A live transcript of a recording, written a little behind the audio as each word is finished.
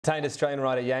Detained Australian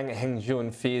writer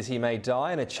Hengjun fears he may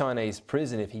die in a Chinese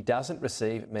prison if he doesn't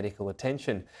receive medical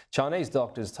attention. Chinese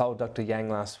doctors told Dr Yang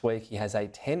last week he has a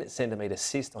 10-centimetre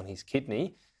cyst on his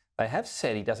kidney. They have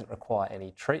said he doesn't require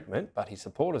any treatment, but his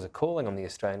supporters are calling on the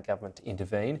Australian government to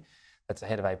intervene. That's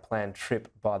ahead of a planned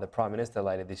trip by the Prime Minister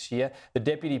later this year. The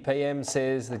Deputy PM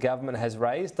says the government has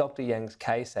raised Dr Yang's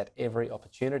case at every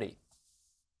opportunity.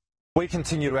 We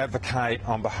continue to advocate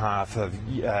on behalf of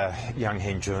young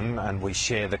Hengjun, and we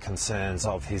share the concerns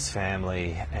of his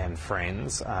family and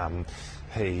friends.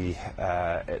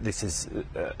 This is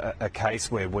a case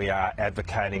where we are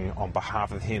advocating on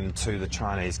behalf of him to the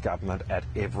Chinese government at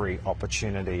every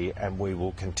opportunity, and we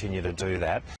will continue to do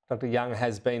that. Dr Yang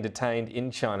has been detained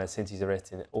in China since his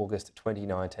arrest in August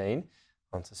 2019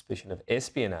 on suspicion of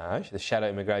espionage. The Shadow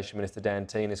Immigration Minister Dan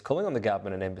Tehan is calling on the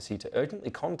government and embassy to urgently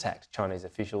contact Chinese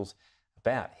officials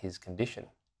about his condition.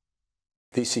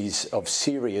 This is of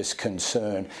serious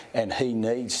concern, and he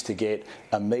needs to get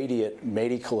immediate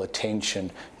medical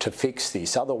attention to fix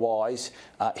this. Otherwise,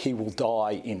 he will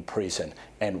die in prison,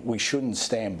 and we shouldn't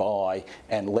stand by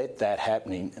and let that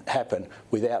happen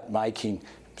without making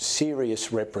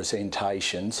serious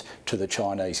representations to the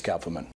Chinese government.